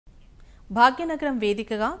భాగ్యనగరం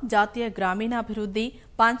వేదికగా జాతీయ గ్రామీణాభివృద్ధి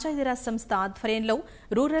పంచాయతీరాజ్ సంస్థ ఆధ్వర్యంలో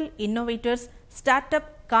రూరల్ ఇన్నోవేటర్స్ స్టార్టప్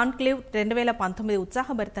కాన్క్లేవ్ 2019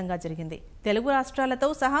 ఉత్సాహభరితంగా జరిగింది. తెలుగు రాష్ట్రాలతో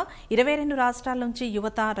సహా 22 రాష్ట్రాల నుంచి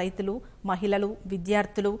యువత, రైతులు, మహిళలు,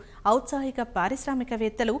 విద్యార్థులు, ఔత్సాహిక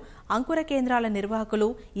పారిశ్రామికవేత్తలు, అంకుర కేంద్రాల నిర్వాహకులు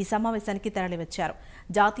ఈ సమావేశానికి తరలివచ్చారు.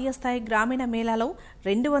 జాతీయ స్థాయి గ్రామీణ మేళాలో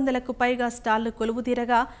 200కు పైగా స్టాళ్లు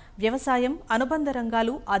కొలువుతీరగా వ్యవసాయం, అనుబంధ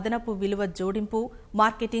రంగాలు, అదనపు విలువ జోడింపు,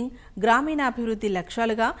 మార్కెటింగ్, గ్రామీణాభివృద్ధి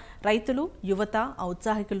లక్ష్యాలుగా రైతులు, యువత,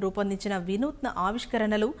 ఔత్సాహికులు రూపొందించిన వినూత్న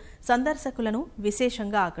ఆవిష్కరణలు సందర్శకులను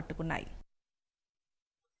విశేషంగా ఆకట్టుకున్నాయి.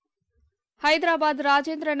 హైదరాబాద్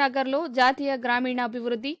రాజేంద్రనగర్లో జాతీయ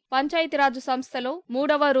గ్రామీణాభివృద్ధి పంచాయతీరాజ్ సంస్థలో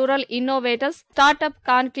 3వ రూరల్ ఇన్నోవేటర్స్ స్టార్టప్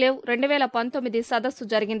కాన్క్లేవ్ 2019 సదస్సు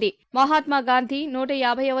జరిగింది. మహాత్మా గాంధీ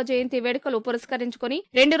 150వ జయంతి వేడుకలు పురస్కరించుకుని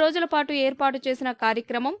 2 రోజుల పాటు ఏర్పాటు చేసిన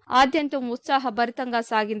కార్యక్రమం ఆద్యంతం ఉత్సాహభరితంగా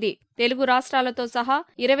సాగింది. తెలుగు రాష్ట్రాలతో సహా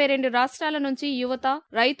 22 రాష్ట్రాల నుంచి యువత,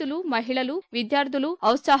 రైతులు, మహిళలు, విద్యార్థులు,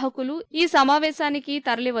 ఔత్సాహకులు ఈ సమావేశానికి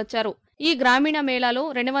తరలివచ్చారు. ఈ గ్రామీణ మేళాలో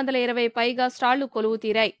 220 పైగా స్టాళ్లు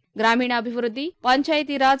కొలువుతీరాయి. గ్రామీణాభివృద్ధి,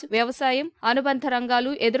 పంచాయతీరాజ్, వ్యవసాయం, అనుబంధ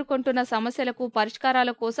రంగాలు ఎదుర్కొంటున్న సమస్యలకు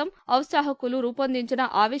పరిష్కారాల కోసం ఔత్సాహకులు రూపొందించిన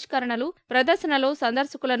ఆవిష్కరణలు ప్రదర్శనలో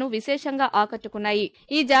సందర్శకులను విశేషంగా ఆకట్టుకున్నాయి.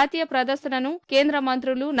 ఈ జాతీయ ప్రదర్శనను కేంద్ర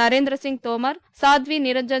మంత్రులు నరేంద్ర సింగ్ తోమర్, సాధ్వి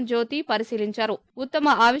నిరంజన్ జ్యోతి పరిశీలించారు. ఉత్తమ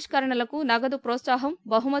ఆవిష్కరణలకు నగదు ప్రోత్సాహం,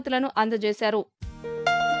 బహుమతులను అందజేశారు.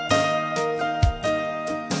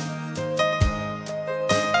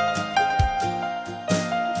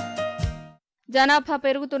 జనాభా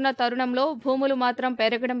పెరుగుతున్న తరుణంలో భూములు మాత్రం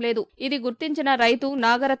పెరగడం లేదు. ఇది గుర్తించిన రైతు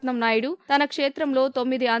నాగరత్నం నాయుడు తన క్షేత్రంలో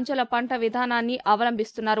 9 అంచెల పంట విధానాన్ని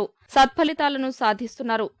అవలంబిస్తున్నారు. సత్ఫలితాలను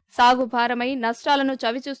సాధిస్తున్నారు. సాగు భారమై నష్టాలను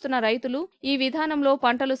చవిచూస్తున్న రైతులు ఈ విధానంలో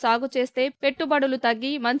పంటలు సాగు చేస్తే పెట్టుబడులు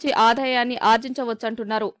తగ్గి మంచి ఆదాయాన్ని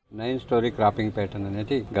ఆర్జించవచ్చంటున్నారు. 9 స్టోరీ క్రాపింగ్ ప్యాటర్న్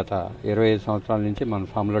అనేది గత 25 సంవత్సరాల నుంచి మన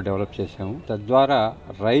ఫామ్ లో డెవలప్ చేశాము. తద్వారా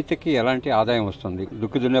రైతుకి ఎలాంటి ఆదాయం వస్తుంది.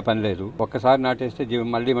 దుక్కి దున్నే పని లేదు, ఒక్కసారి నాటేస్తే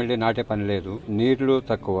మళ్ళీ నాటే పని లేదు, నీళ్లు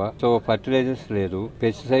తక్కువ, సో ఫర్టిలైజర్స్ లేదు,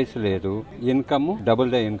 పెస్టిసైడ్స్ లేదు, ఇన్కమ్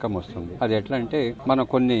డబుల్ ద ఇన్కమ్ వస్తుంది. అది ఎట్లా అంటే మనం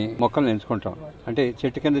కొన్ని మొక్కలను ఎంచుకుంటాం. అంటే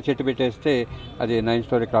చెట్టు కింద చెట్టు పెట్టేస్తే అది 9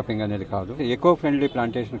 స్టోరీ క్రాపింగ్ అనేది కాదు. ఎకో ఫ్రెండ్లీ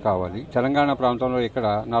ప్లాంటేషన్ కావాలి. తెలంగాణ ప్రాంతంలో ఇక్కడ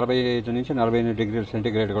 45 నుంచి 48 డిగ్రీల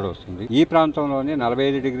సెంటీగ్రేడ్ కూడా వస్తుంది. ఈ ప్రాంతంలోనే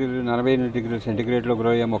 48 డిగ్రీల సెంటీగ్రేడ్ లో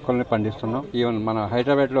గ్రో అయ్యే మొక్కల్ని పండిస్తున్నాం. ఈవెన్ మన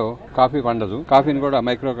హైదరాబాద్ లో కాఫీ పండదు, కాఫీని కూడా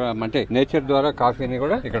మైక్రోగ్రామ్ అంటే నేచర్ ద్వారా కాఫీని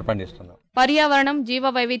కూడా ఇక్కడ పండిస్తున్నాం. పర్యావరణం, జీవ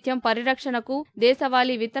వైవిధ్యం పరిరక్షణకు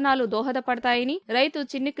దేశవాళీ విత్తనాలు దోహదపడతాయని రైతు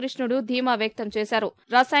చిన్ని కృష్ణుడు ధీమా వ్యక్తం చేశారు.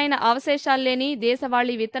 రసాయన అవశేషాల్లేని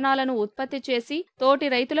దేశవాళీ విత్తనాలను ఉత్పత్తి చేసి తోటి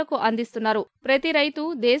రైతులకు అందిస్తున్నారు. ప్రతి రైతు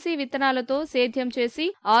దేశీ విత్తనాలతో సేద్యం చేసి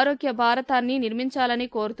ఆరోగ్య భారతాన్ని నిర్మించాలని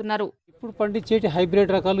కోరుతున్నారు. ఇప్పుడు పండించేటి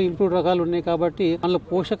హైబ్రిడ్ రకాలు, ఇంప్రూవ్డ్ రకాలు ఉన్నాయి కాబట్టి అందులో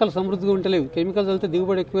పోషకాలు సమృద్ధిగా ఉండలేవు. కెమికల్స్ వెళ్తే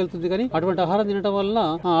దిగుబడి ఎక్కువ వెళ్తుంది, కానీ అటువంటి ఆహారం తినడం వల్ల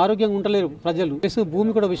ఆరోగ్యంగా ఉండలేరు ప్రజలు.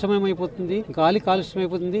 భూమి కూడా విషమయం అయిపోతుంది, గాలి కాలుష్యం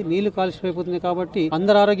అయిపోతుంది, నీళ్లు కాలుష్యం అయిపోతుంది. కాబట్టి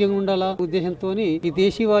అందరు ఆరోగ్యంగా ఉండాలా ఉద్దేశంతో ఈ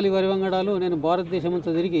దేశీవాళీ వరి వంగడాలు నేను భారతదేశం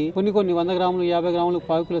అంతా తిరిగి కొన్ని 100 గ్రాములు, 50 గ్రాములు,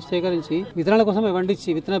 5 కిలో సేకరించి విత్తనాల కోసమే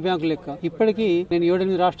వండించి విత్తన బ్యాంకు లెక్క ఇప్పటికీ నేను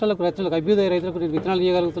 7-8 రాష్ట్రాలకు రైతులకు, అభ్యుదయ రైతులకు నేను విత్తనాలు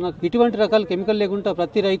చేయగలుగుతున్నా. ఇటువంటి రకాలు కెమికల్ లేకుండా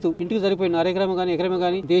ప్రతి రైతు ఇంటికి సరిపోయిన అరెగ్రామ గానీ ఎకరమ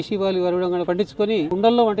గానీ దేశీవాళీ పండించుకొని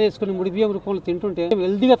కుండల్లో వంట చేసుకుని ముడి బియ్యం రూపంలో తింటుంటే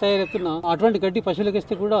హెల్దీగా తయారవుతున్న అటువంటి గడ్డి పశువులకు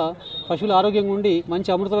ఇస్తే కూడా పశువులు ఆరోగ్యంగా ఉండి మంచి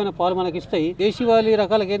అమృతమైన పాలు మనకి ఇస్తాయి. దేశీవాళీ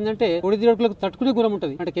రకాలకు ఏంటంటే ఒడిదిడుకులకు తట్టుకునే గుణం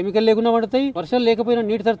ఉంటుంది. అంటే కెమికల్ లేకుండా వండుతాయి, వర్షాలు లేకపోయినా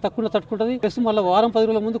నీటి ధర తక్కువ తట్టుకుంటది, ప్లస్ మళ్ళీ వారం 10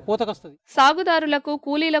 రోజుల ముందు కోతకొస్తుంది. సాగుదారులకు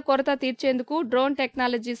కూలీల కొరత తీర్చేందుకు డ్రోన్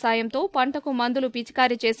టెక్నాలజీ సాయంతో పంటకు మందులు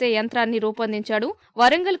పిచికారీ చేసే యంత్రాన్ని రూపొందించాడు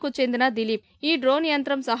వరంగల్ కు చెందిన దిలీప్. ఈ డ్రోన్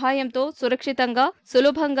యంత్రం సహాయంతో సురక్షితంగా,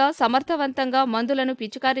 సులభంగా, సమర్థవంతంగా మందులను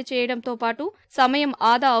పిచికారీ చేయడంతో పాటు సమయం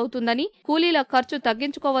ఆదా అవుతుందని, కూలీల ఖర్చు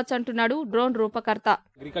తగ్గించుకోవచ్చంటున్నాడు డ్రోన్ రూపకర్త.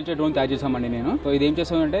 అగ్రికల్చర్ డ్రోన్ తయారు చేసామండి నేను. ఇది ఏం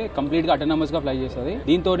చేస్తామంటే కంప్లీట్ గా అటోనమస్ గా ఫ్లై చేస్తుంది.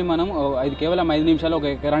 దీంతో మనం కేవలం 5 నిమిషాలు ఒక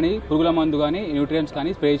ఎకరాన్ని పురుగుల మందు గానీ న్యూట్రియన్స్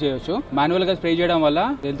కానీ స్ప్రే చేయొచ్చు. మాన్యువల్ గా స్ప్రే చేయడం వల్ల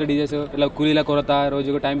హెల్త్ డిజీజ్, ఇలా కూలీల కొరత,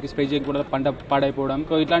 రోజుకు టైం కి స్ప్రే చేయకుండా పంట పాడైపోవడం,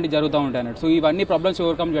 సో ఇట్లాంటి జరుగుతూ ఉంటాయి అన్నట్టు. సో ఇవన్నీ ప్రాబ్లమ్స్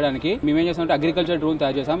ఓవర్కమ్ చేయడానికి మేమేం చేస్తామంటే అగ్రికల్చర్ డ్రోన్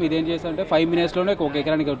తయారు చేసాం. ఇది ఏం చేస్తామంటే 5 మినిట్స్ లోనే ఒక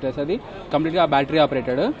ఎకరానికి వచ్చేస్తుంది. కంప్లీట్ గా బ్యాటరీ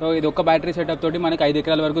ఆపరేటెడ్. సో ఇది ఒక బ్యాటరీ సెటప్ తోటి మనకి 5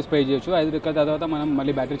 ఎకరాల వరకు స్ప్రే చేయొచ్చు. 5 ఎకరాల తర్వాత మనం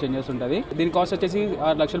మళ్ళీ బ్యాటరీ చేంజ్ చేస్తుంటది. దీని కాస్ట్ వచ్చేసి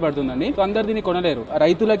 6 లక్షలు పడుతుందండి. సో అందరు దీన్ని కొనలేరు.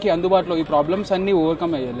 రైతులకి అందుబాటులో ఈ ప్రాబ్లమ్స్ అన్ని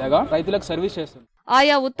ఓవర్కమ్ అయ్యేలాగా రైతులకు సర్వీస్ చేస్తుంది.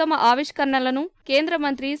 ఆయా ఉత్తమ ఆవిష్కరణలను కేంద్ర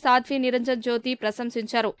మంత్రి సాధ్వి నిరంజన్ జ్యోతి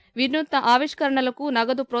ప్రశంసించారు. వినూత్న ఆవిష్కరణలకు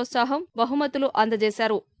నగదు ప్రోత్సాహం, బహుమతులు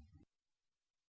అందజేశారు.